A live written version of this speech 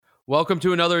Welcome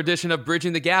to another edition of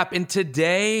Bridging the Gap. And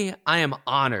today I am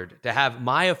honored to have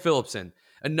Maya Philipson,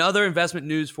 another Investment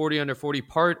News 40 Under 40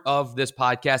 part of this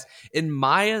podcast. And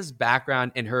Maya's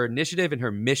background and her initiative and her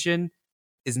mission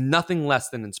is nothing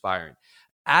less than inspiring.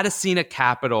 Adesina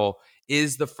Capital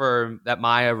is the firm that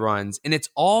Maya runs, and it's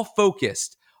all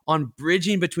focused on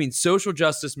bridging between social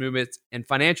justice movements and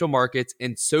financial markets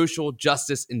and social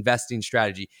justice investing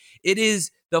strategy. It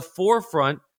is the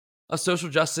forefront of social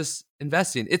justice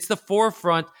investing. It's the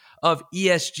forefront of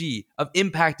ESG, of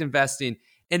impact investing.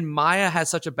 And Maya has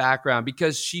such a background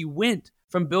because she went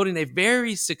from building a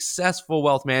very successful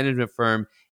wealth management firm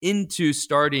into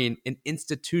starting an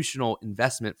institutional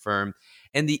investment firm.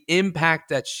 And the impact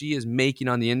that she is making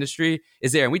on the industry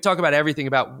is there. And we talk about everything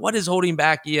about what is holding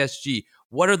back ESG,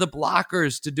 what are the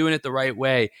blockers to doing it the right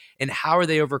way, and how are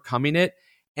they overcoming it.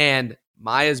 And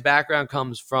Maya's background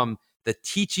comes from the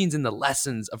teachings and the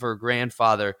lessons of her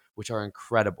grandfather, which are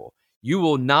incredible. You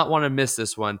will not want to miss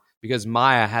this one because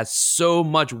Maya has so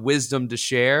much wisdom to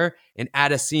share, and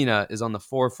Adesina is on the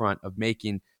forefront of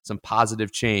making some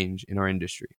positive change in our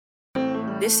industry.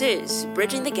 This is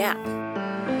Bridging the Gap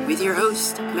with your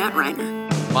host, Matt Reiner.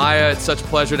 Maya, it's such a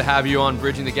pleasure to have you on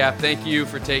Bridging the Gap. Thank you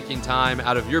for taking time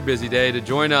out of your busy day to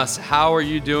join us. How are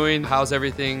you doing? How's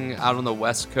everything out on the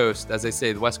West Coast? As they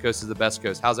say, the West Coast is the best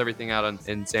coast. How's everything out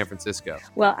in San Francisco?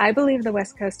 Well, I believe the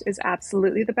West Coast is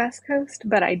absolutely the best coast,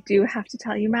 but I do have to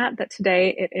tell you, Matt, that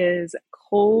today it is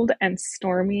cold and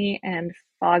stormy and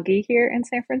foggy here in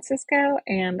San Francisco,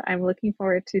 and I'm looking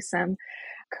forward to some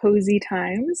cozy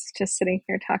times just sitting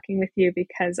here talking with you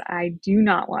because I do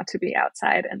not want to be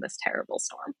outside in this terrible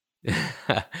storm.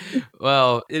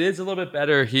 Well, it is a little bit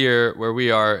better here where we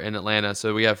are in Atlanta.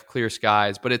 So we have clear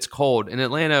skies, but it's cold. In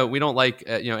Atlanta, we don't like,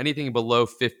 anything below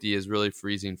 50 is really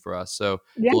freezing for us. So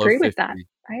yeah, I below agree 50. with that.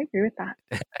 I agree with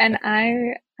that. And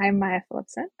I'm Maya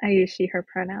Philipson. I use she, her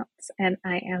pronouns, and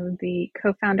I am the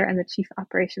co-founder and the chief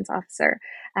operations officer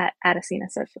at Adesina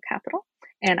Social Capital.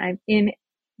 And I'm in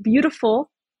beautiful,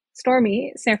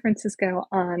 stormy San Francisco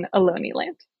on Ohlone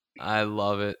land. I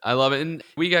love it. I love it. And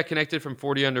we got connected from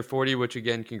 40 Under 40, which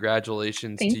again,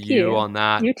 congratulations Thank to you on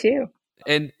that. You too.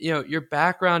 And, your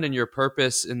background and your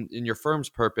purpose and your firm's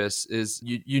purpose is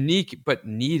unique but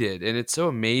needed. And it's so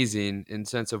amazing in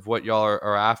sense of what y'all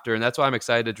are after. And that's why I'm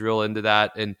excited to drill into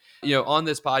that. And, on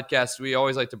this podcast, we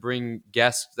always like to bring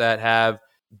guests that have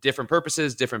different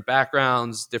purposes, different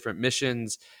backgrounds, different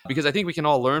missions, because I think we can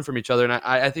all learn from each other. And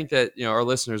I think that, our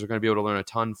listeners are going to be able to learn a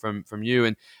ton from you.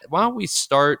 And why don't we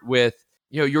start with,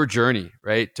 your journey,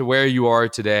 right, to where you are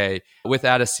today with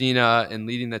Adesina and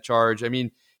leading the charge. I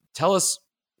mean, tell us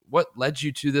what led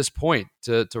you to this point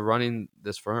to running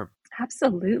this firm.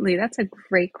 Absolutely. That's a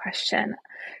great question.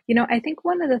 I think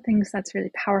one of the things that's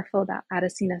really powerful about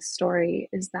Adesina's story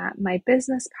is that my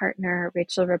business partner,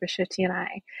 Rachel Robichetti, and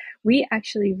we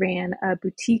actually ran a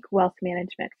boutique wealth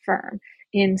management firm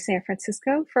in San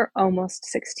Francisco for almost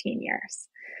 16 years.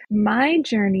 My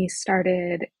journey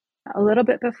started a little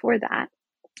bit before that.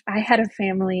 I had a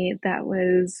family that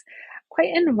was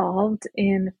quite involved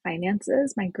in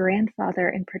finances. My grandfather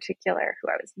in particular, who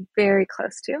I was very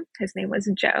close to, his name was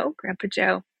Joe, Grandpa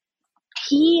Joe.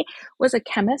 He was a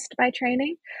chemist by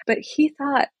training, but he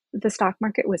thought the stock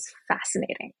market was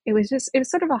fascinating. It was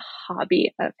sort of a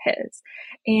hobby of his.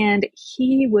 And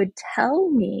he would tell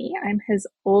me, I'm his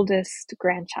oldest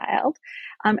grandchild,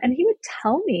 and he would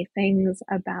tell me things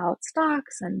about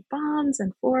stocks and bonds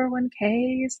and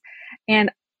 401ks.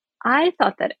 And I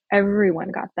thought that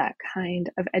everyone got that kind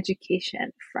of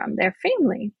education from their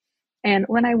family. And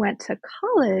when I went to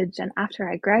college and after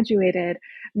I graduated,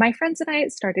 my friends and I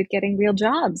started getting real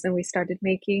jobs and we started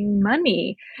making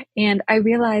money. And I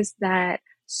realized that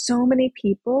so many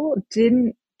people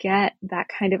didn't get that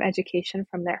kind of education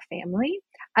from their family.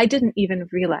 I didn't even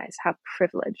realize how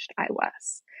privileged I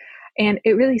was. And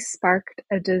it really sparked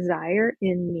a desire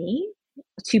in me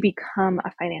to become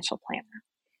a financial planner.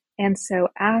 And so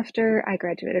after I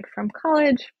graduated from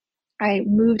college, I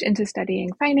moved into studying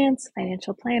finance,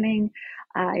 financial planning.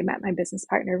 I met my business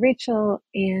partner, Rachel,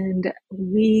 and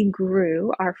we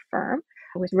grew our firm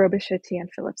with Robichetti and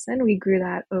Philipson. We grew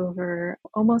that over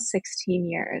almost 16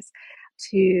 years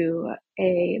to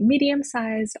a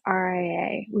medium-sized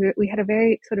RIA. We had a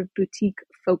very sort of boutique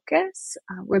focus.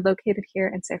 We're located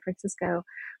here in San Francisco.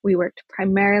 We worked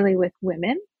primarily with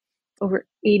women. Over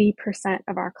 80%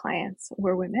 of our clients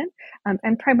were women,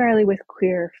 and primarily with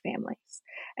queer families.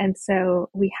 And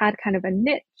so we had kind of a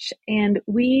niche and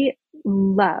we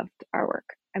loved our work.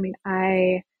 I mean,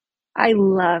 I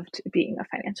loved being a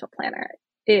financial planner.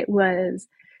 It was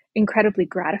incredibly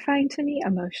gratifying to me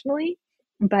emotionally,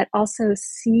 but also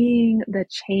seeing the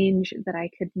change that I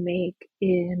could make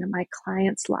in my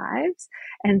clients' lives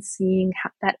and seeing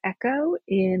that echo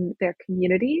in their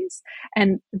communities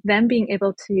and them being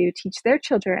able to teach their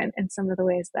children in some of the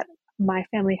ways that my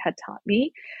family had taught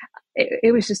me.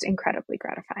 It was just incredibly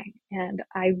gratifying. And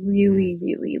I really,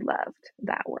 really loved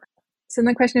that work. So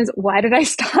the question is, why did I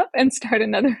stop and start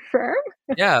another firm?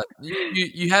 Yeah,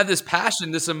 you have this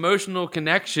passion, this emotional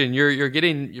connection. You're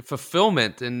getting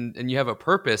fulfillment, and you have a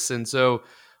purpose. And so,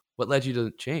 what led you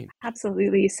to change?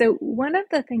 Absolutely. So one of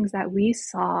the things that we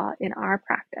saw in our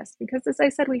practice, because as I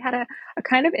said, we had a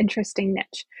kind of interesting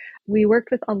niche. We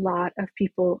worked with a lot of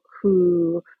people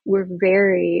who were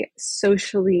very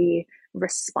socially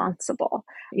responsible.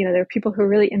 There were people who were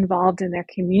really involved in their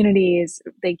communities.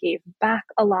 They gave back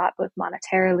a lot, both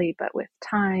monetarily, but with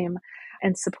time,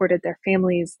 and supported their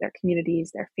families, their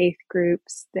communities, their faith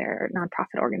groups, their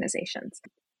nonprofit organizations.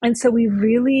 And so we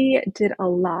really did a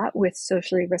lot with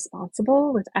socially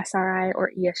responsible, with SRI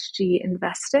or ESG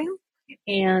investing.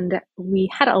 And we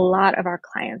had a lot of our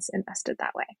clients invested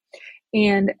that way.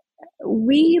 And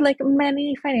we, like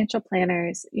many financial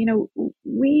planners,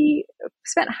 we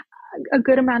spent a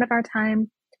good amount of our time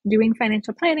doing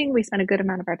financial planning. We spent a good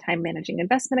amount of our time managing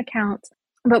investment accounts,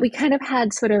 but we kind of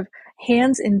had sort of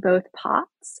hands in both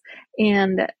pots.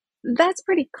 And that's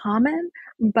pretty common.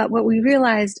 But what we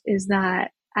realized is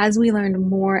that as we learned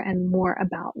more and more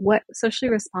about what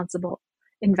socially responsible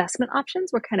investment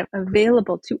options were kind of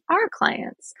available to our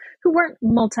clients who weren't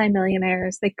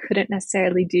multimillionaires, they couldn't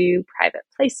necessarily do private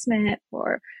placement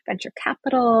or venture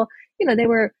capital. They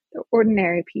were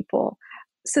ordinary people.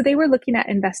 So they were looking at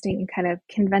investing in kind of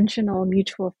conventional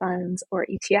mutual funds or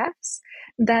ETFs,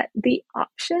 that the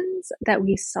options that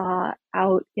we saw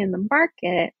out in the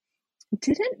market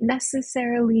didn't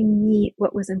necessarily meet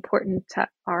what was important to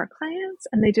our clients,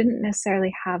 and they didn't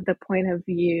necessarily have the point of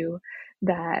view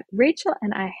that Rachel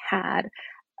and I had,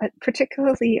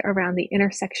 particularly around the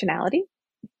intersectionality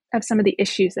of some of the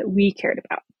issues that we cared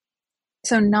about.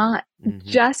 So not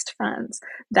just funds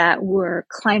that were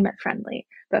climate friendly,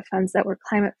 but funds that were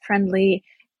climate friendly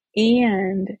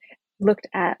and looked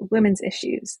at women's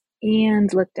issues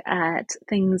and looked at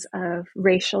things of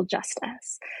racial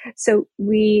justice. So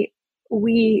we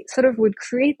sort of would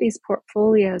create these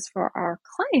portfolios for our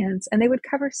clients, and they would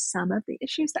cover some of the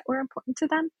issues that were important to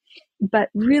them, but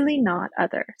really not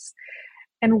others.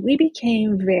 And we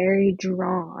became very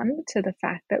drawn to the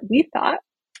fact that we thought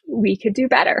we could do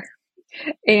better.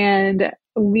 And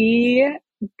we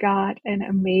got an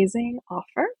amazing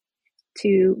offer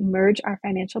to merge our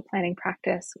financial planning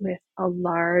practice with a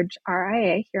large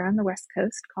RIA here on the West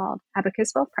Coast called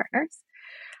Abacus Wealth Partners.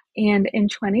 And in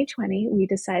 2020, we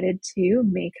decided to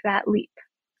make that leap.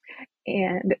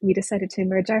 And we decided to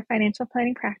merge our financial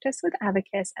planning practice with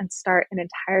Abacus and start an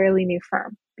entirely new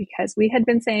firm, because we had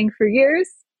been saying for years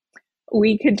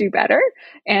we could do better.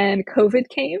 And COVID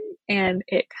came and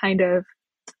it kind of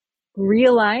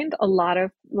realigned a lot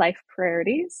of life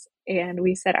priorities. And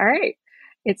we said, all right,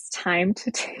 it's time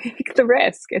to take the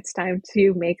risk. It's time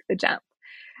to make the jump.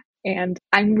 And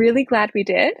I'm really glad we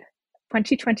did.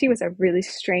 2020 was a really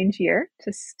strange year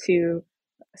to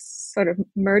sort of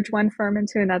merge one firm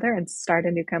into another and start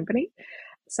a new company.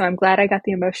 So I'm glad I got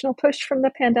the emotional push from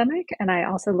the pandemic. And I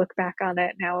also look back on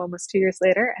it now almost 2 years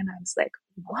later, and I was like,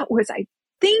 what was I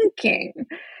thinking?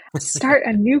 Start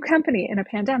a new company in a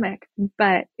pandemic.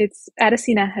 But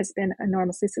Adesina has been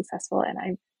enormously successful, and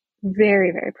I'm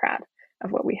very, very proud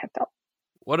of what we have built.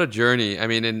 What a journey. I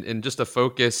mean, and just a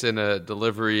focus and a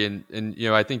delivery. And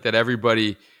I think that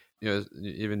everybody,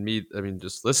 even me, I mean,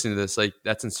 just listening to this, like,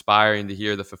 that's inspiring to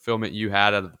hear the fulfillment you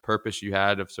had out of the purpose you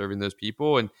had of serving those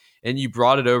people. And you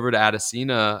brought it over to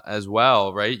Adesina as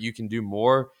well, right? You can do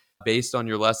more based on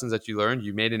your lessons that you learned.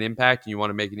 You made an impact and you want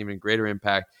to make an even greater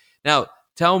impact. Now,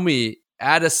 tell me,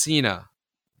 Adesina,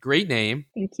 great name.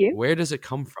 Thank you. Where does it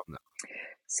come from, though?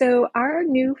 So our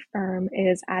new firm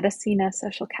is Adesina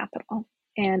Social Capital.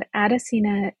 And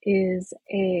Adesina is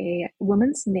a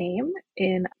woman's name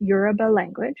in Yoruba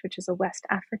language, which is a West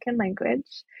African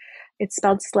language. It's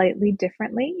spelled slightly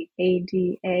differently.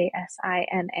 Adasina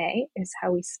is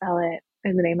how we spell it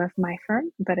in the name of my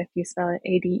firm. But if you spell it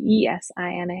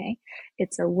Adesina,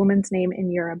 it's a woman's name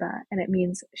in Yoruba, and it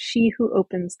means she who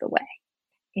opens the way.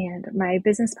 And my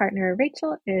business partner,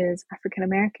 Rachel, is African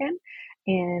American,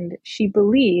 and she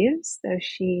believes, though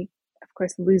she of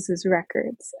course loses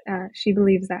records, she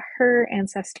believes that her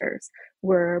ancestors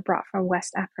were brought from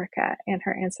West Africa and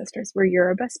her ancestors were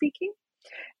Yoruba speaking.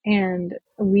 And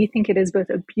we think it is both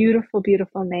a beautiful,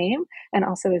 beautiful name and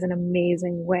also is an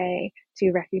amazing way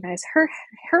to recognize her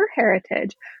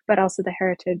heritage, but also the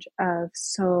heritage of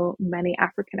so many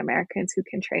African Americans who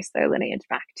can trace their lineage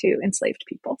back to enslaved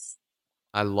peoples.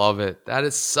 I love it. That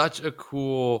is such a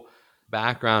cool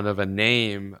background of a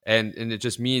name. And it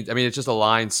just means, I mean, it just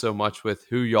aligns so much with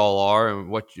who y'all are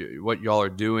and what y'all are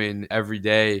doing every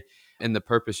day and the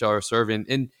purpose y'all are serving.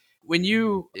 And when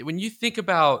you think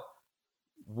about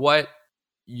what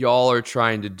y'all are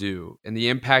trying to do and the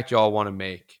impact y'all want to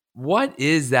make, what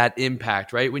is that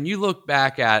impact, right? When you look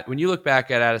back at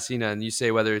Adesina and you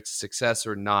say whether it's a success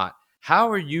or not,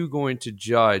 how are you going to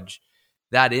judge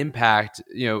that impact,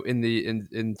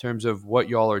 in terms of what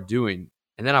y'all are doing?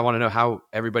 And then I want to know how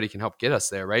everybody can help get us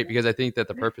there, right? Because I think that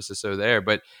the purpose is so there.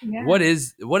 But Yeah. what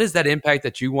is that impact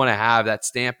that you want to have, that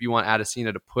stamp you want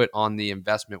Adesina to put on the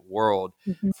investment world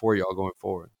for y'all going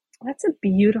forward? That's a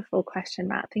beautiful question,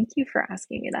 Matt. Thank you for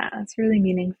asking me that. That's really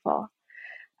meaningful.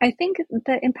 I think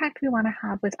the impact we want to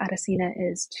have with Adesina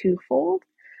is twofold.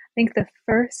 I think the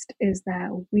first is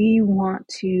that we want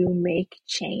to make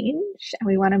change, and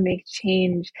we want to make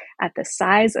change at the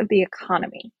size of the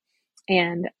economy.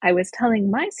 And I was telling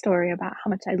my story about how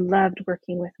much I loved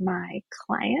working with my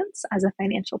clients as a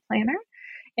financial planner.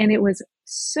 And it was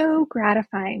so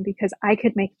gratifying because I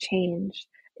could make change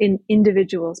in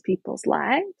people's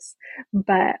lives.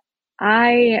 But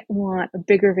I want a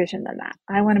bigger vision than that.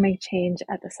 I want to make change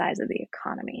at the size of the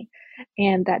economy.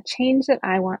 And that change that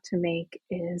I want to make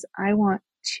is I want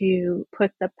to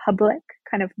put the public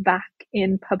kind of back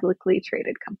in publicly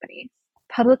traded companies.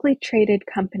 Publicly traded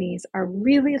companies are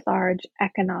really large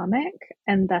economic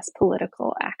and thus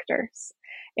political actors,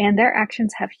 and their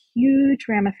actions have huge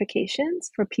ramifications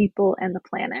for people and the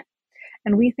planet.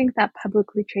 And we think that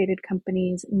publicly traded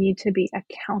companies need to be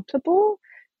accountable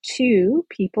to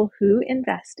people who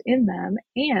invest in them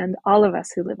and all of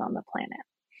us who live on the planet.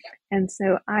 And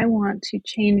so I want to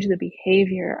change the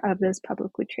behavior of those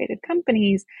publicly traded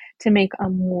companies to make a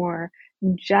more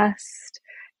just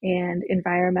and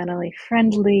environmentally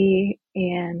friendly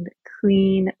and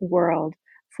clean world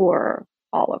for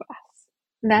all of us.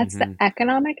 That's the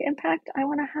economic impact I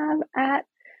want to have at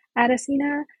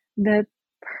Adesina. The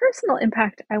personal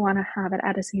impact I want to have at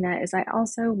Adesina is I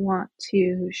also want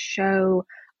to show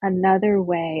another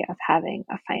way of having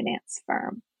a finance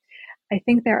firm. I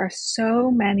think there are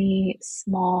so many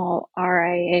small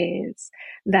RIAs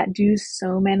that do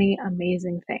so many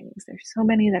amazing things. There's so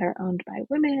many that are owned by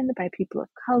women, by people of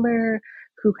color,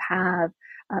 who have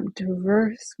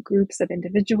diverse groups of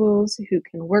individuals who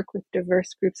can work with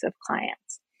diverse groups of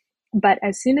clients. But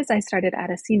as soon as I started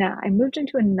Adesina, I moved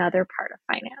into another part of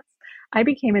finance. I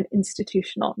became an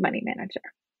institutional money manager.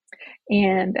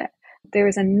 And there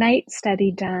was a Knight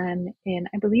study done in,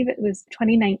 I believe it was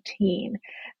 2019,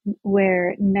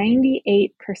 where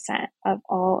 98% of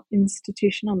all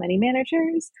institutional money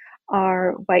managers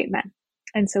are white men.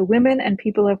 And so women and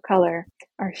people of color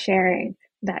are sharing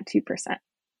that 2%.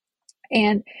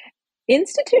 And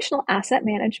institutional asset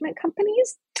management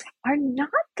companies are not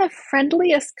the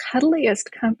friendliest,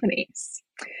 cuddliest companies.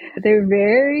 They're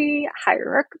very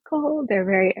hierarchical. They're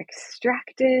very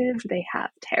extractive. They have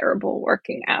terrible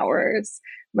working hours.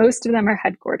 Most of them are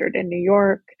headquartered in New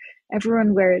York.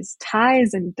 Everyone wears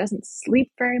ties and doesn't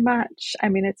sleep very much. I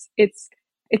mean,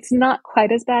 it's not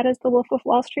quite as bad as The Wolf of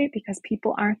Wall Street because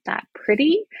people aren't that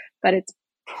pretty, but it's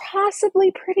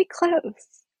possibly pretty close.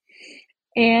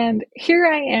 And here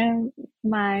I am,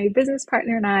 my business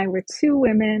partner and I, we're two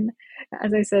women.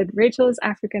 As I said, Rachel is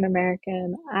African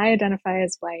American. I identify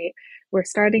as white. We're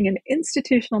starting an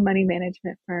institutional money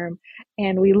management firm.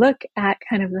 And we look at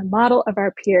kind of the model of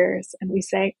our peers and we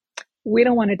say, we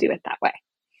don't want to do it that way.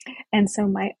 And so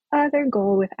my other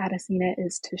goal with Adesina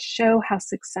is to show how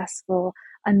successful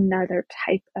another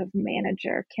type of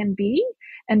manager can be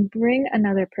and bring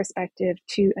another perspective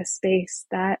to a space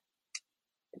that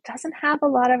doesn't have a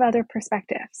lot of other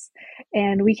perspectives.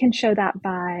 And we can show that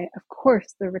by, of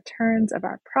course, the returns of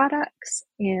our products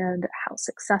and how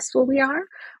successful we are,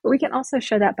 but we can also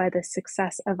show that by the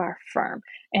success of our firm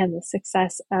and the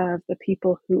success of the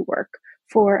people who work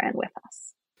for and with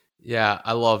us. Yeah,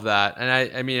 I love that. And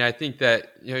I mean, I think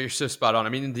that, you're so spot on. I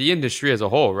mean, the industry as a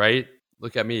whole, right?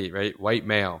 Look at me, right? White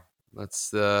male. That's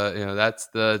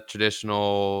the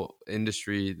traditional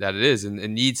industry that it is, and it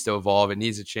needs to evolve. It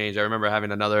needs to change. I remember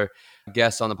having another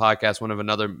guest on the podcast,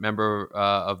 another member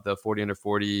of the 40 under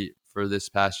 40 for this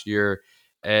past year.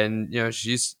 And,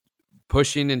 she's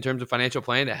pushing in terms of financial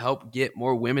planning to help get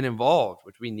more women involved,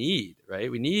 which we need,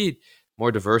 right? We need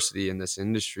more diversity in this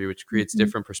industry, which creates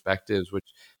different perspectives,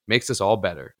 which makes us all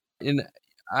better. And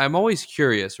I'm always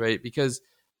curious, right? Because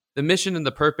the mission and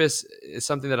the purpose is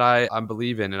something that I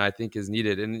believe in and I think is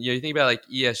needed. And you think about like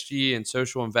ESG and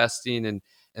social investing and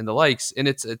the likes, and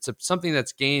it's something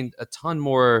that's gained a ton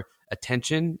more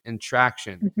attention and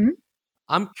traction. Mhm.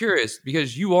 I'm curious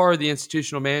because you are the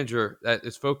institutional manager that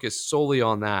is focused solely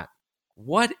on that.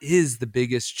 What is the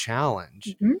biggest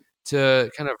challenge Mhm.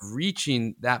 to kind of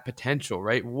reaching that potential,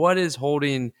 right? What is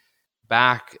holding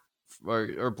back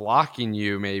or blocking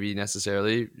you maybe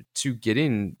necessarily to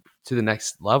getting to the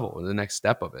next level or the next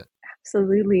step of it?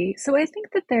 Absolutely. So I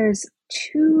think that there's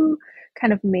two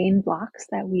kind of main blocks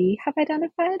that we have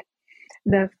identified.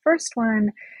 The first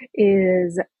one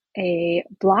is a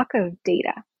block of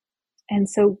data. And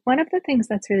so one of the things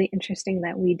that's really interesting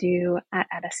that we do at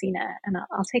Adesina, and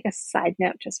I'll take a side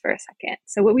note just for a second.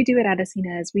 So what we do at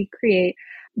Adesina is we create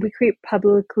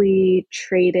publicly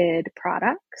traded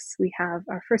products. We have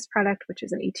our first product, which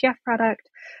is an ETF product,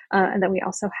 and then we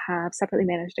also have separately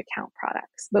managed account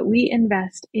products. But we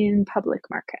invest in public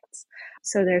markets.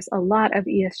 So there's a lot of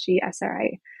ESG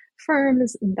SRI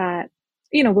firms that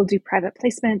will do private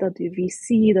placement, they'll do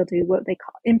VC, they'll do what they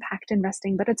call impact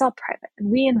investing, but it's all private. And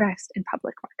we invest in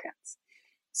public markets.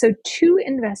 So to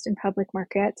invest in public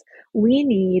markets, we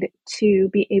need to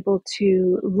be able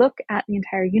to look at the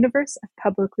entire universe of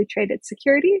publicly traded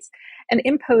securities and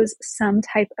impose some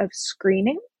type of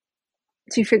screening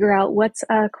to figure out what's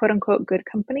a quote unquote good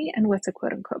company and what's a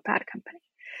quote unquote bad company.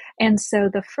 And so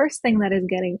the first thing that is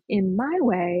getting in my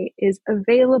way is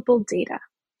available data.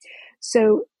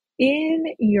 So in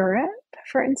Europe,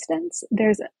 for instance,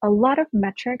 there's a lot of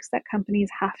metrics that companies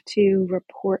have to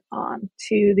report on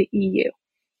to the EU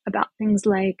about things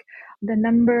like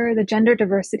the gender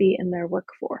diversity in their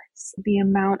workforce, the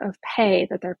amount of pay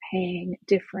that they're paying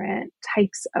different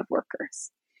types of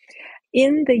workers.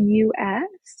 In the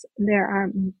US, there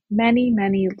are many,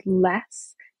 many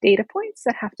less data points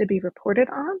that have to be reported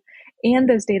on, and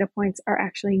those data points are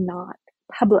actually not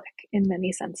public in many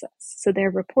senses. So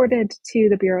they're reported to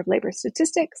the Bureau of Labor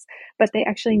Statistics, but they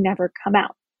actually never come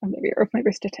out from the Bureau of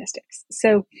Labor Statistics.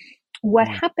 So what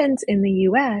happens in the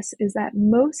US is that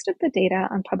most of the data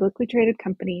on publicly traded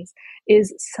companies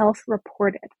is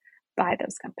self-reported by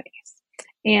those companies.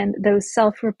 And those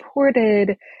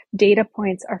self-reported data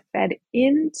points are fed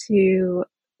into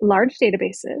large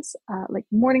databases like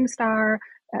Morningstar,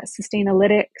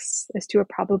 Sustainalytics. Those two are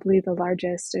probably the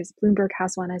largest. There's Bloomberg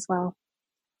has one as well.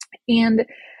 And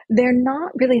they're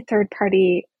not really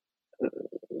third-party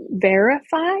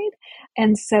verified.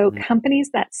 And so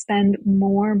companies that spend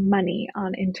more money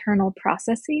on internal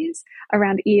processes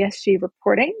around ESG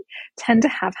reporting tend to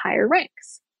have higher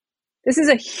ranks. This is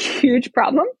a huge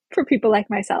problem for people like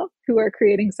myself who are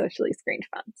creating socially screened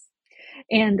funds.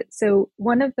 And so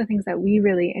one of the things that we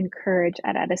really encourage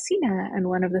at Adesina, and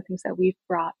one of the things that we've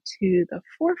brought to the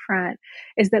forefront,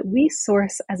 is that we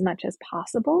source as much as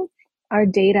possible our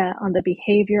data on the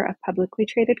behavior of publicly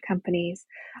traded companies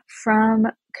from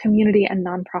community and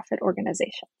nonprofit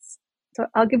organizations. So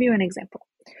I'll give you an example.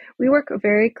 We work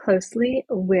very closely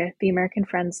with the American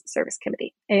Friends Service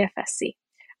Committee, AFSC.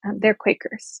 They're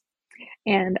Quakers.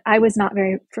 And I was not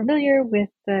very familiar with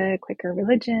the Quaker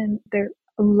religion. They're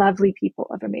lovely people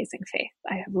of amazing faith.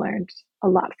 I have learned a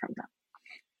lot from them.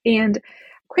 And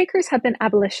Quakers have been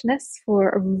abolitionists for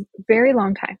a very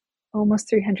long time, almost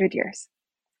 300 years.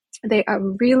 They are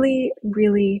really,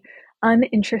 really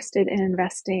uninterested in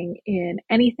investing in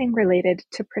anything related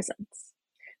to prisons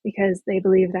because they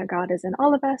believe that God is in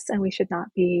all of us and we should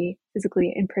not be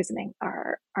physically imprisoning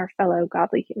our fellow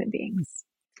godly human beings.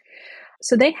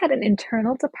 So they had an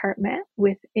internal department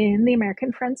within the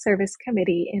American Friends Service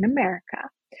Committee in America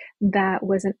that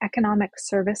was an economic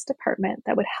service department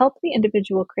that would help the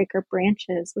individual Quaker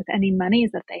branches with any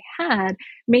monies that they had,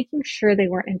 making sure they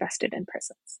weren't invested in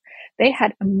prisons. They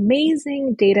had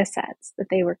amazing data sets that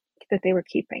they were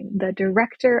keeping. The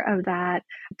director of that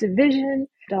division,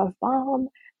 Dov Baum,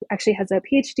 actually has a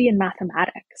PhD in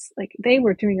mathematics. Like, they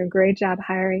were doing a great job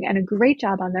hiring and a great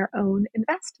job on their own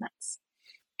investments.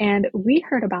 And we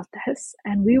heard about this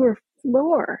and we were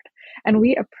floored. And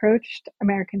we approached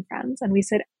American Friends and we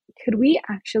said, could we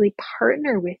actually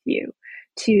partner with you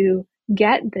to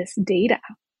get this data?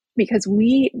 Because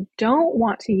we don't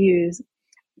want to use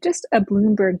just a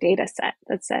Bloomberg data set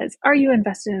that says, are you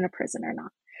invested in a prison or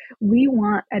not? We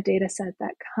want a data set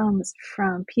that comes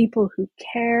from people who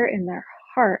care in their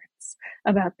hearts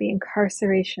about the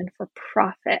incarceration for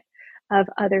profit of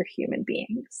other human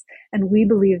beings. And we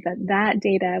believe that that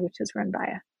data, which is run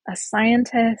by a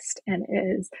scientist and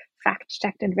is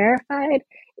fact-checked and verified,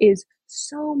 is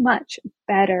so much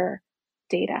better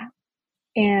data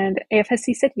And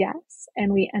AFSC said yes,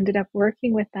 and we ended up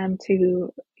working with them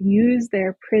to use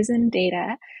their PRISM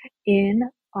data in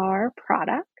our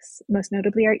products, most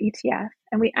notably our ETF.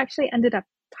 And we actually ended up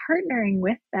partnering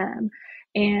with them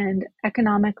and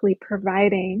economically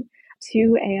providing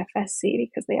to AFSC,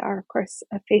 because they are, of course,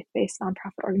 a faith-based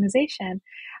nonprofit organization.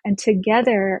 And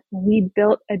together, we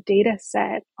built a data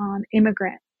set on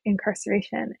immigrant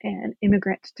incarceration and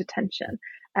immigrant detention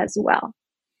as well.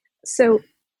 So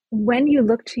when you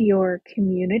look to your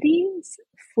communities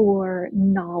for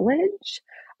knowledge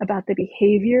about the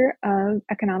behavior of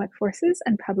economic forces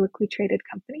and publicly traded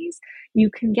companies,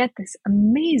 you can get this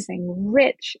amazing,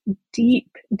 rich, deep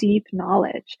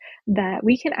knowledge that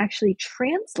we can actually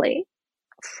translate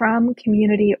from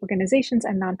community organizations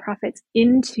and nonprofits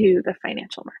into the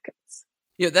financial markets.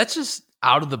 Yeah, that's just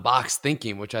out of the box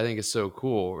thinking, which I think is so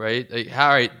cool, right? Like, all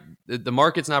right, the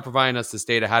market's not providing us this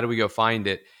data. How do we go find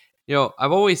it?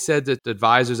 I've always said that the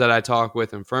advisors that I talk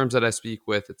with and firms that I speak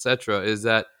with, et cetera, is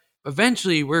that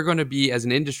eventually we're going to be, as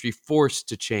an industry, forced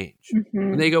to change. Mm-hmm.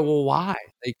 And they go, well, why?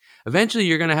 Like, eventually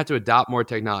you're going to have to adopt more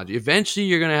technology. Eventually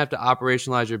you're going to have to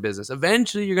operationalize your business.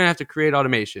 Eventually you're going to have to create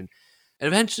automation. And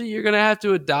eventually you're going to have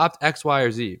to adopt X, Y,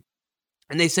 or Z.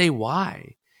 And they say,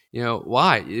 why?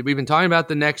 Why? We've been talking about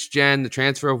the next gen, the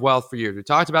transfer of wealth for years. We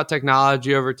talked about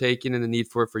technology overtaking and the need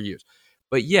for it for years.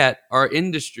 But yet our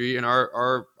industry and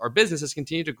our business has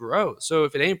continued to grow. So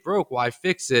if it ain't broke, why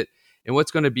fix it? And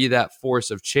what's going to be that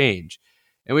force of change?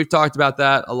 And we've talked about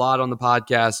that a lot on the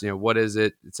podcast. What is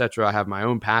it, et cetera. I have my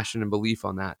own passion and belief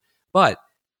on that. But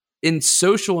in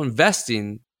social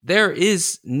investing, there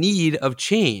is need of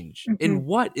change. Mm-hmm. And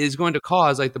what is going to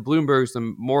cause, like the Bloombergs, the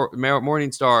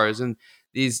Morning Stars, and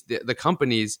the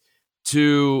companies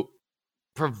to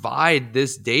provide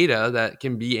this data that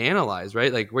can be analyzed,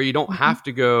 right? Like where you don't have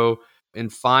to go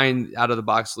and find out of the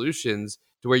box solutions,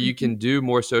 to where you can do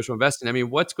more social investing. I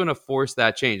mean, what's going to force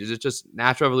that change? Is it just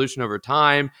natural evolution over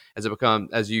time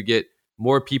as you get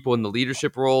more people in the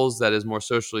leadership roles that is more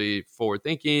socially forward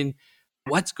thinking?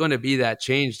 What's going to be that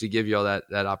change to give you all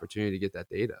that opportunity to get that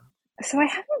data? So I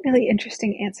have a really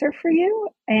interesting answer for you.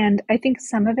 And I think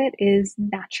some of it is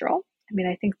natural. I mean,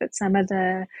 I think that some of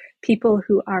the people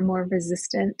who are more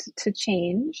resistant to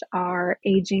change are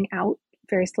aging out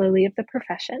very slowly of the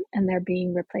profession, and they're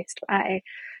being replaced by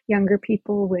younger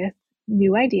people with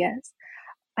new ideas.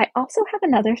 I also have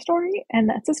another story, and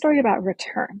that's a story about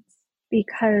returns,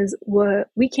 because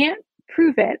we can't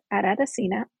prove it at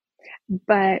Edesina,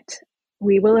 but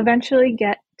we will eventually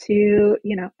get to,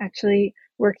 actually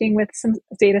working with some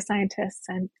data scientists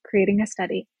and creating a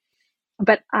study.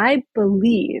 But I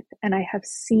believe, and I have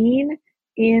seen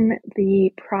in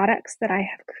the products that I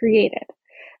have created,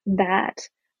 that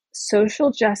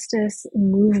social justice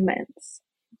movements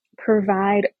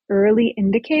provide early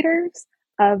indicators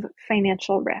of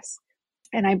financial risk.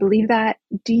 And I believe that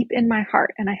deep in my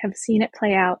heart, and I have seen it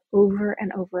play out over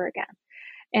and over again.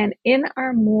 And in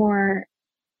our more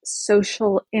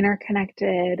social,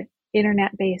 interconnected,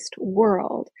 internet-based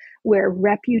world, where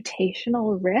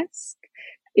reputational risk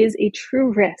is a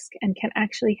true risk and can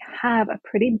actually have a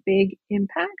pretty big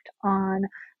impact on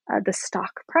the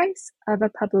stock price of a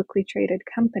publicly traded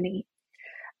company,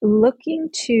 looking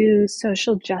to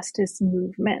social justice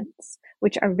movements,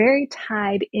 which are very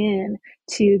tied in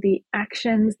to the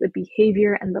actions, the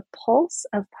behavior, and the pulse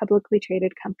of publicly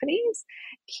traded companies,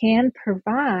 can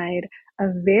provide a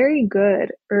very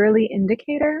good early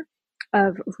indicator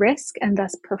of risk and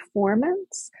thus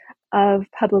performance of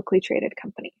publicly traded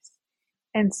companies.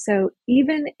 And so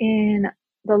even in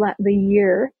the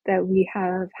year that we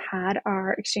have had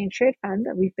our exchange trade fund,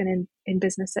 that we've been in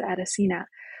business at Edesina,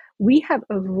 we have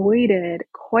avoided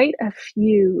quite a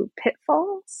few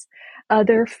pitfalls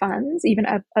other funds, even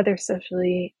other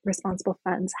socially responsible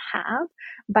funds, have,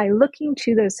 by looking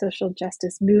to those social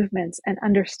justice movements and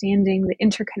understanding the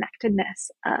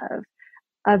interconnectedness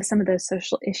of some of those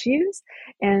social issues.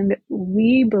 And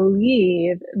we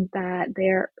believe that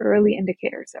they're early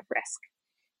indicators of risk.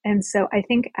 And so I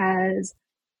think as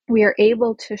we are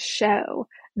able to show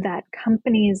that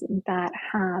companies that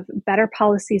have better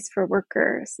policies for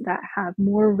workers, that have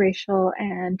more racial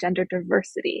and gender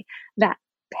diversity, that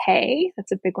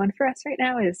that's a big one for us right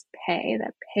now, is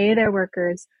that pay their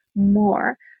workers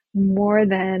more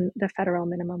than the federal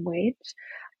minimum wage,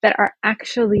 that are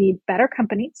actually better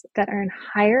companies, that earn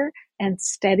higher and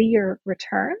steadier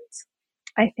returns,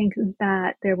 I think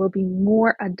that there will be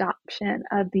more adoption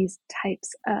of these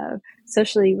types of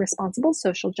socially responsible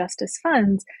social justice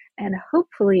funds, and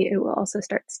hopefully it will also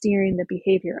start steering the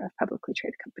behavior of publicly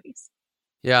traded companies.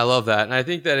 Yeah, I love that. And I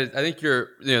think that I think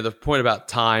the point about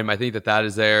time, I think that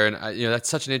is there. And that's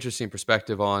such an interesting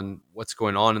perspective on what's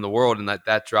going on in the world, and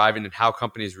that driving and how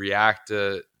companies react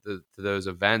to those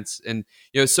events. And,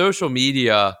 social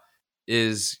media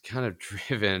is kind of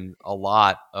driven a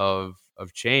lot of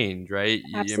change, right?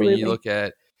 I mean, you Absolutely. look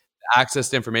at access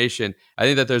to information. I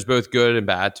think that there's both good and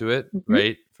bad to it, Hmm.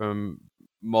 right? From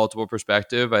multiple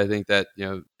perspective. I think that,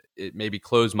 it maybe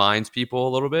close minds people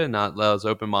a little bit and not allows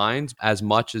open minds as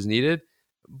much as needed.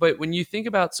 But when you think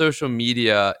about social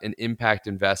media and impact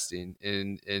investing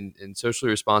in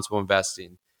socially responsible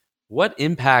investing, what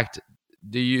impact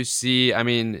do you see? I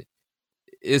mean,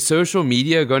 is social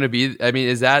media going to be, I mean,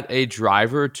 is that a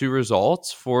driver to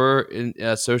results for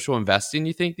social investing,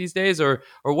 you think, these days? Or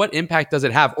what impact does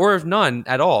it have? Or if none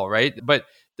at all, right? But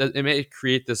it may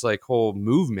create this like whole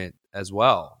movement as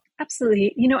well.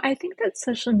 Absolutely. I think that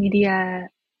social media,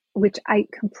 which I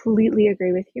completely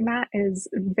agree with you, Matt, is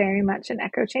very much an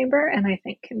echo chamber, and I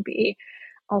think can be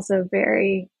also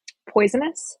very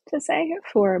poisonous to say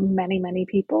for many, many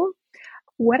people.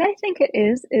 What I think it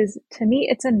is to me,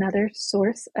 it's another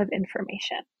source of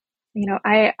information.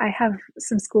 I have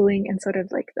some schooling in sort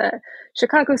of like the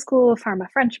Chicago School of Pharma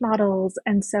French models.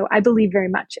 And so I believe very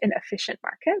much in efficient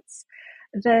markets.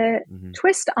 The Mm-hmm.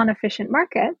 twist on efficient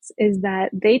markets is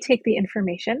that they take the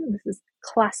information, this is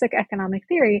classic economic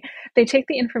theory, they take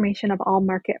the information of all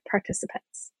market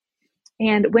participants.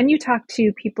 And when you talk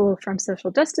to people from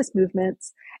social justice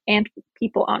movements and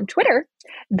people on Twitter,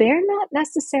 they're not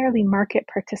necessarily market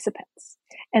participants.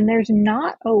 And there's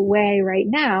not a way right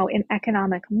now in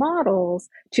economic models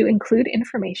to include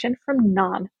information from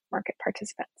non-market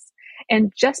participants.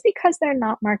 And just because they're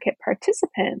not market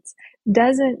participants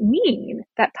doesn't mean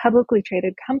that publicly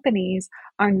traded companies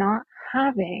are not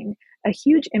having a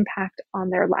huge impact on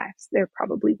their lives. They're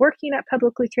probably working at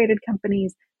publicly traded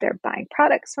companies. They're buying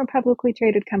products from publicly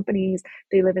traded companies.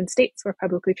 They live in states where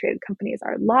publicly traded companies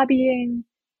are lobbying.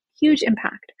 Huge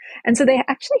impact. And so they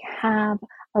actually have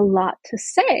a lot to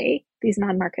say, these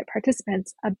non-market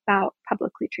participants, about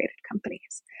publicly traded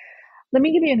companies. Let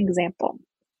me give you an example.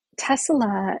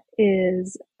 Tesla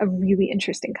is a really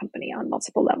interesting company on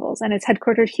multiple levels, and it's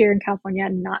headquartered here in California,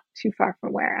 not too far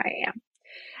from where I am.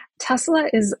 Tesla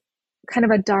is kind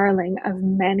of a darling of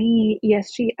many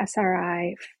ESG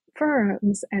SRI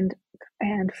firms and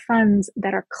funds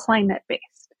that are climate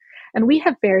based. And we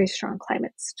have very strong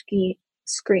climate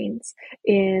screens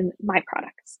in my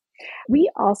products. We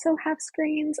also have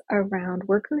screens around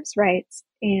workers' rights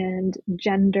and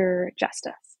gender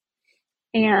justice.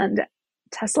 And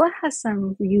Tesla has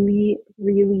some really,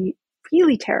 really,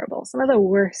 really terrible, some of the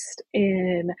worst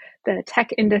in the tech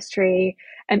industry,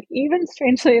 and even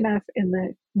strangely enough in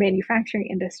the manufacturing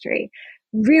industry,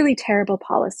 really terrible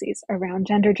policies around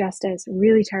gender justice,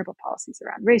 really terrible policies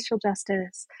around racial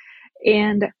justice.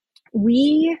 And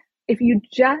if you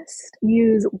just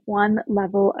use one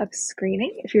level of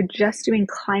screening, if you're just doing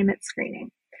climate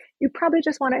screening, you probably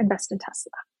just want to invest in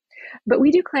Tesla. But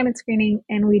we do climate screening,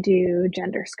 and we do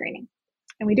gender screening,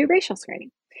 and we do racial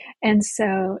screening. And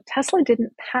so Tesla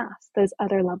didn't pass those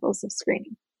other levels of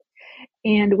screening.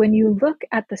 And when you look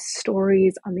at the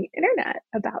stories on the internet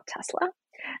about Tesla,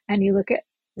 and you look at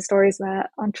the stories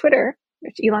on Twitter,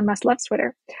 which Elon Musk loves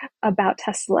Twitter, about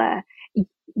Tesla,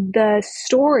 the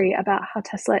story about how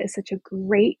Tesla is such a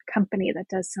great company that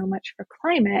does so much for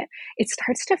climate, it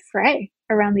starts to fray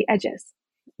around the edges.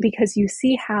 Because you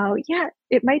see how, yeah,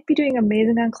 it might be doing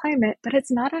amazing on climate, but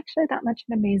it's not actually that much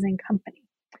an amazing company.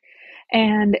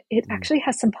 And it actually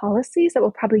has some policies that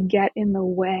will probably get in the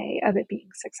way of it being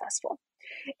successful.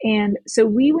 And so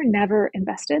we were never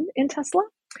invested in Tesla.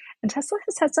 And Tesla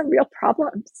has had some real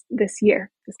problems this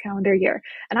calendar year.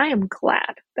 And I am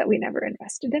glad that we never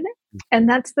invested in it. And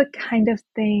that's the kind of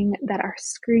thing that our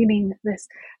screening, this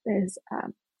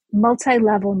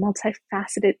multi-level,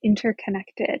 multifaceted,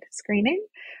 interconnected screening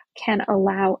can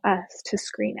allow us to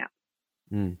screen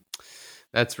out.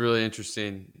 That's really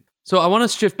interesting. So I want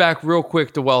to shift back real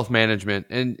quick to wealth management,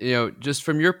 and just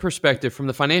from your perspective, from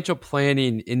the financial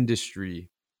planning industry,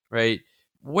 right?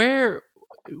 What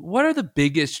are the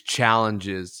biggest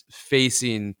challenges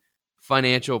facing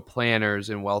financial planners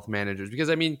and wealth managers? Because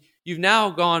I mean, you've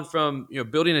now gone from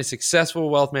building a successful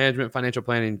wealth management financial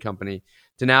planning company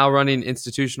to now running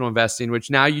institutional investing,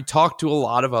 which now you talk to a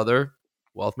lot of other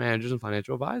wealth managers and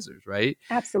financial advisors, right?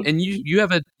 Absolutely. And you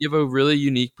have a really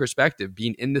unique perspective,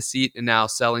 being in the seat and now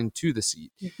selling to the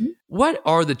seat. Mm-hmm. What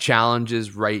are the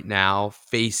challenges right now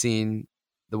facing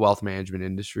the wealth management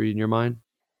industry in your mind?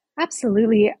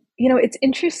 Absolutely. It's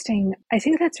interesting. I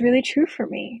think that's really true for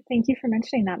me. Thank you for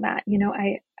mentioning that, Matt.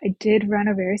 I did run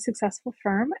a very successful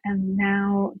firm, and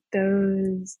now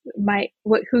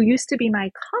who used to be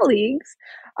my colleagues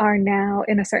are now,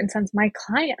 in a certain sense, my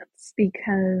clients,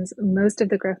 because most of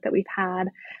the growth that we've had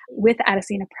with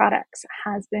Adesina products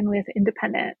has been with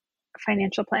independent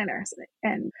financial planners,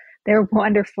 and they're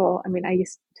wonderful. I mean, I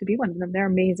used to be one of them. They're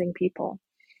amazing people.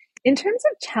 In terms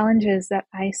of challenges that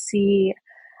I see,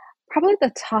 probably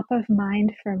the top of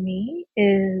mind for me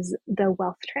is the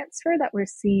wealth transfer that we're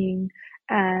seeing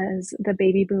as the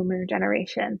baby boomer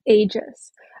generation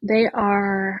ages.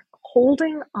 That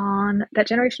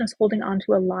generation is holding on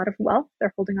to a lot of wealth.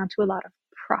 They're holding on to a lot of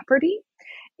property,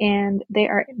 and they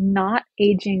are not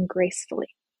aging gracefully.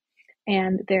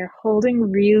 And they're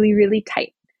holding really, really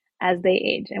tight as they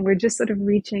age. And we're just sort of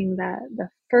reaching the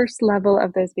first level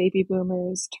of those baby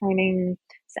boomers turning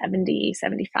 70,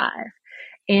 75.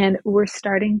 And we're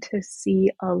starting to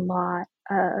see a lot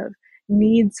of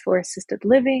needs for assisted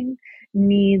living,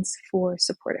 needs for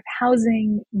supportive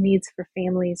housing, needs for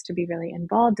families to be really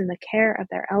involved in the care of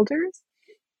their elders.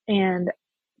 And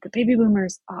the baby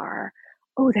boomers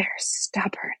they're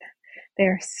stubborn.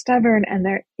 They're stubborn and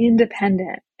they're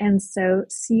independent. And so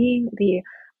seeing the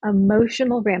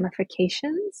emotional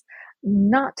ramifications,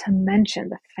 not to mention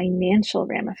the financial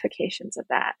ramifications of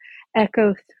that,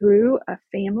 echo through a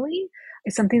family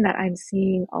is something that I'm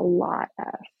seeing a lot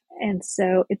of. And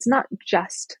so it's not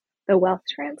just the wealth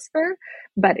transfer,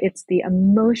 but it's the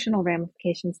emotional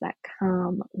ramifications that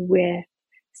come with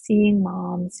seeing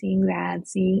mom, seeing dad,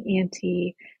 seeing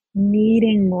auntie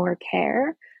needing more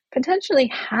care, potentially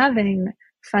having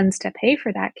funds to pay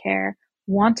for that care,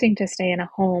 wanting to stay in a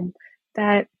home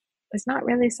that is not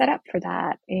really set up for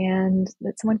that, and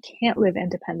that someone can't live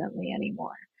independently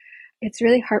anymore. It's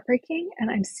really heartbreaking, and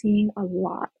I'm seeing a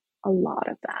lot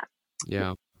of that.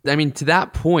 Yeah. I mean, to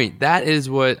that point, that is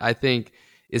what I think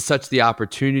is such the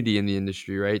opportunity in the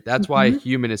industry, right? That's why a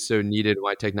human is so needed,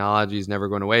 why technology is never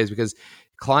going away, is because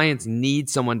clients need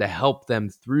someone to help them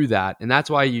through that. And that's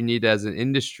why you need, as an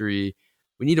industry,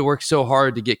 we need to work so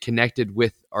hard to get connected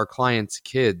with our clients'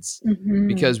 kids,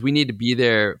 because we need to be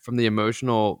there from the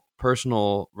emotional,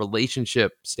 personal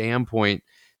relationship standpoint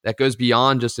that goes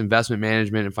beyond just investment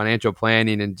management and financial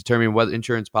planning and determining what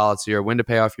insurance policy or when to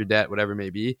pay off your debt, whatever it may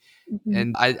be.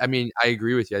 And I mean, I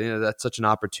agree with you. I think that's such an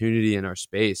opportunity in our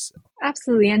space.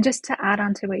 Absolutely. And just to add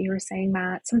on to what you were saying,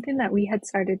 Matt, something that we had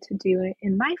started to do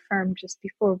in my firm just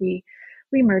before we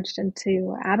merged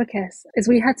into Abacus is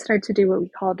we had started to do what we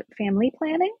called family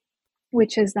planning,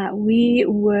 which is that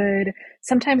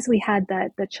sometimes we had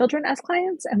the children as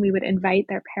clients and we would invite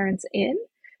their parents in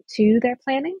to their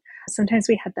planning. Sometimes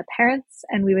we had the parents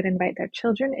and we would invite their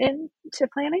children in to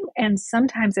planning. And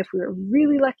sometimes, if we were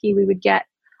really lucky, we would get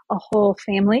a whole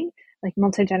family, like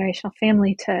multi-generational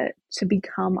family, to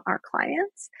become our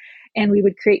clients. And we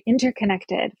would create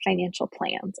interconnected financial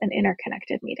plans and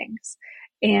interconnected meetings.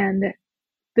 And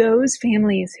those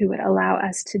families who would allow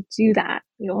us to do that,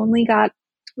 we only got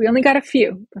a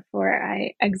few before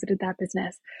I exited that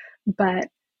business, but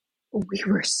we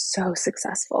were so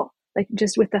successful. Like,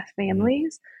 just with the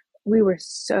families, we were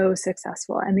so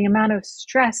successful. And the amount of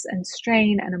stress and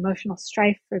strain and emotional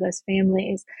strife for those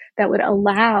families that would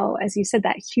allow, as you said,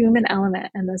 that human element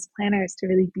and those planners to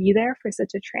really be there for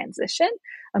such a transition,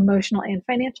 emotional and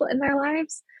financial, in their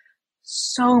lives,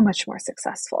 so much more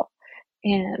successful.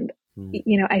 And,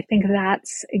 I think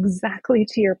that's exactly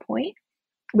to your point,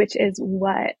 which is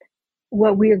what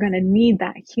we are going to need,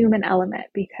 that human element,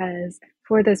 because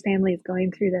for those families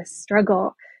going through this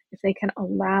struggle, if they can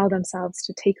allow themselves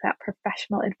to take that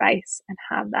professional advice and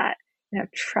have that,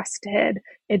 trusted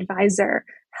advisor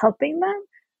helping them,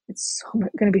 it's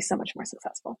going to be so much more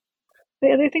successful.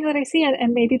 The other thing that I see,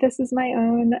 and maybe this is my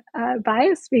own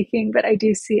bias speaking, but I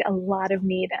do see a lot of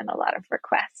need and a lot of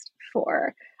request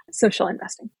for social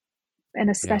investing. And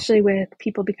especially with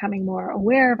people becoming more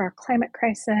aware of our climate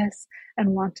crisis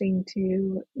and wanting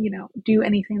to, do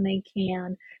anything they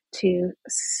can to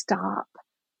stop,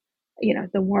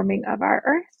 the warming of our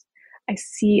earth, I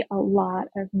see a lot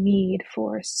of need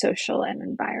for social and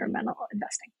environmental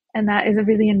investing. And that is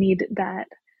really a need that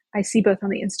I see both on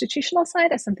the institutional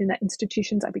side as something that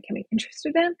institutions are becoming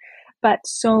interested in, but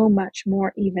so much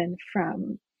more even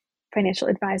from financial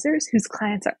advisors whose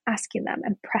clients are asking them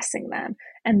and pressing them,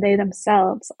 and they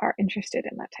themselves are interested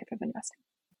in that type of investing.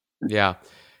 Yeah.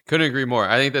 Couldn't agree more.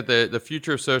 I think that the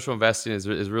future of social investing is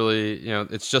really,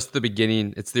 it's just the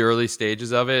beginning. It's the early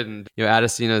stages of it. And,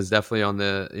 Adesina is definitely on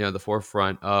the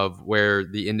forefront of where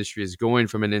the industry is going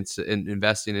from an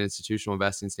investing and institutional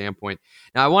investing standpoint.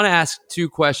 Now, I want to ask two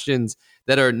questions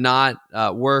that are not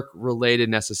work related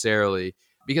necessarily,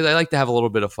 because I like to have a little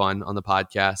bit of fun on the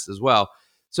podcast as well.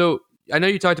 So I know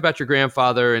you talked about your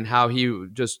grandfather and how he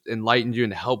just enlightened you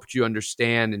and helped you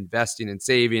understand investing and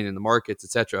saving in the markets,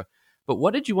 etc. But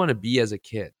what did you want to be as a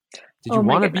kid? Did you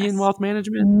want to be in wealth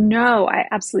management? No, I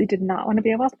absolutely did not want to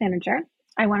be a wealth manager.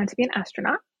 I wanted to be an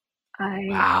astronaut.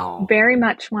 I very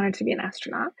much wanted to be an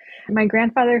astronaut. My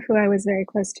grandfather, who I was very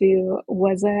close to,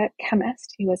 was a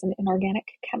chemist. He was an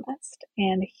inorganic chemist.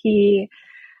 And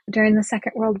during the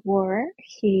Second World War,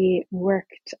 he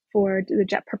worked for the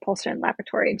Jet Propulsion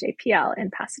Laboratory, JPL, in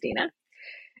Pasadena.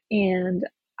 And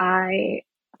I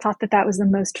thought that was the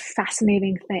most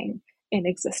fascinating thing in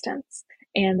existence.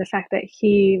 And the fact that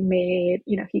he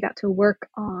got to work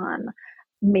on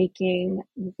making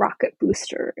rocket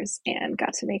boosters and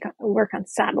got to work on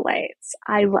satellites.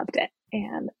 I loved it.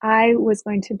 And I was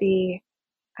going to be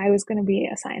a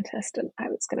scientist, and I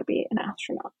was going to be an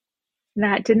astronaut.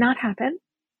 That did not happen,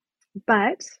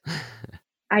 but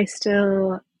I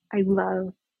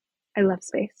love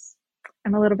space.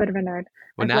 I'm a little bit of a nerd.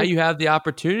 Well, now you have the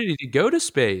opportunity to go to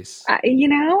space.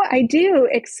 I do,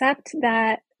 except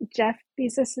that Jeff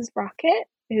Bezos's rocket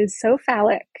is so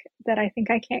phallic that I think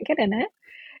I can't get in it.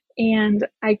 And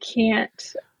I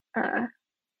can't,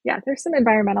 there's some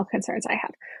environmental concerns I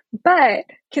have. But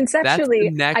conceptually,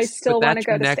 I still want to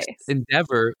go to space. Next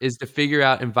endeavor is to figure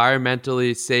out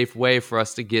environmentally safe way for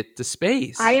us to get to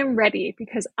space. I am ready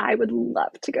because I would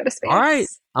love to go to space. All right.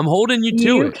 I'm holding you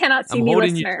to it. You cannot see me,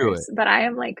 listeners, but I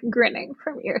am like grinning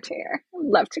from ear to ear. I would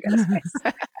love to go to space.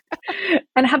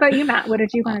 And how about you, Matt? What did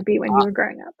you want to be when you were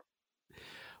growing up?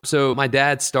 So my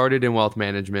dad started in wealth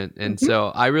management. And so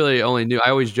I really only knew, I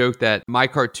always joked that my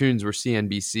cartoons were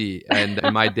CNBC and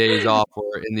my days off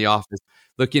were in the office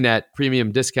looking at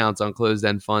premium discounts on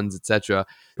closed-end funds, etc.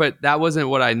 But that wasn't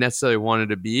what I necessarily wanted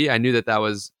to be. I knew that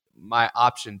was my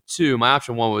option two. My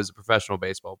option one was a professional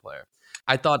baseball player.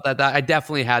 I thought that I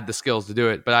definitely had the skills to do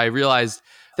it, but I realized,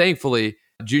 thankfully,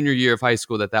 junior year of high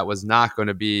school, that was not going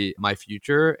to be my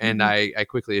future. And I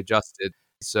quickly adjusted.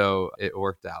 So it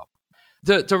worked out.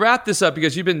 To wrap this up,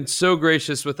 because you've been so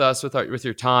gracious with us with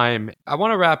your time, I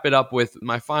want to wrap it up with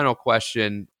my final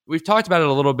question. We've talked about it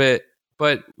a little bit,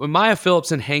 but when Maya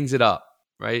Phillipson hangs it up,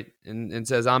 right, and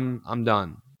says, I'm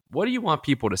done, what do you want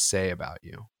people to say about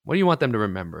you? What do you want them to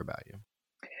remember about you?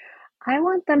 I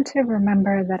want them to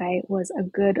remember that I was a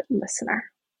good listener,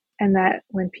 and that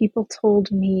when people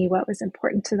told me what was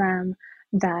important to them,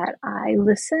 that I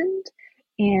listened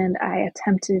and I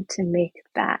attempted to make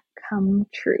that come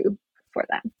true for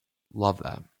them. Love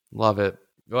that. Love it.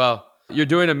 Well, you're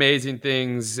doing amazing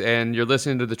things and you're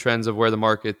listening to the trends of where the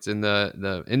markets and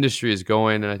the industry is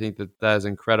going. And I think that is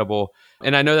incredible.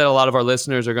 And I know that a lot of our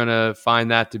listeners are going to find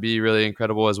that to be really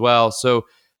incredible as well. So,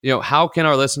 how can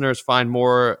our listeners find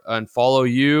more and follow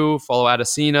you, follow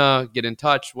Adesina, get in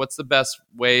touch? What's the best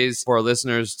ways for our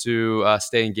listeners to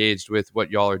stay engaged with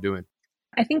what y'all are doing?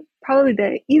 I think probably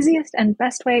the easiest and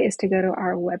best way is to go to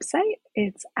our website.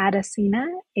 It's Adesina,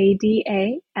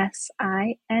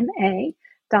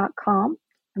 ADASINA.com.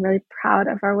 I'm really proud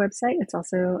of our website.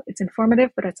 It's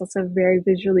informative, but it's also very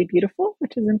visually beautiful,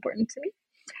 which is important to me.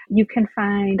 You can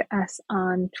find us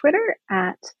on Twitter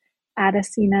at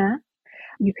Adesina.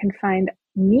 You can find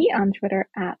me on Twitter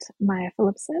at Maya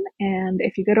Phillipson. And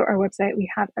if you go to our website, we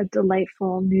have a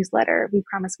delightful newsletter. We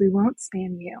promise we won't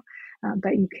spam you.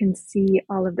 But you can see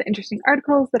all of the interesting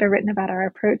articles that are written about our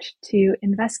approach to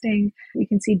investing. You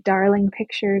can see darling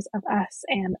pictures of us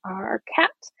and our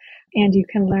cat. And you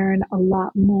can learn a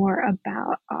lot more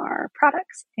about our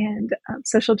products and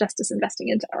social justice investing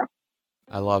in general.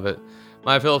 I love it.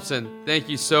 Maya Phillipson, thank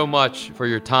you so much for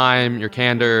your time, your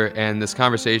candor, and this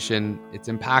conversation. It's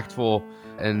impactful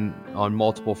and on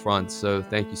multiple fronts. So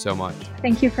thank you so much.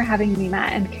 Thank you for having me,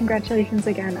 Matt. And congratulations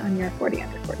again on your 40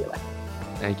 Under 40 life.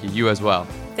 Thank you. You as well.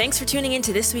 Thanks for tuning in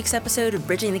to this week's episode of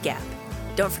Bridging the Gap.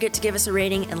 Don't forget to give us a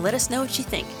rating and let us know what you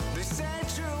think.